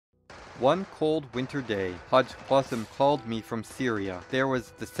One cold winter day, Hajj Qassem called me from Syria. There was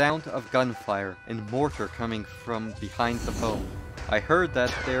the sound of gunfire and mortar coming from behind the phone. I heard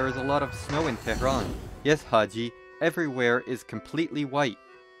that there is a lot of snow in Tehran. Yes, Haji, everywhere is completely white.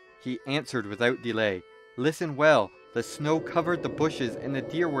 He answered without delay. Listen well, the snow covered the bushes and the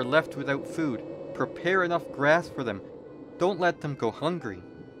deer were left without food. Prepare enough grass for them. Don't let them go hungry.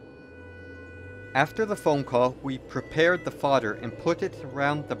 After the phone call, we prepared the fodder and put it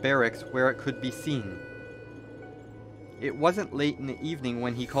around the barracks where it could be seen. It wasn't late in the evening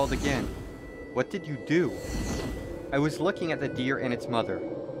when he called again. What did you do? I was looking at the deer and its mother.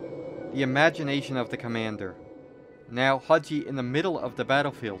 The imagination of the commander. Now, Haji, in the middle of the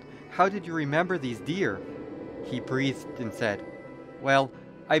battlefield, how did you remember these deer? He breathed and said, Well,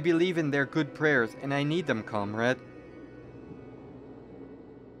 I believe in their good prayers and I need them, comrade.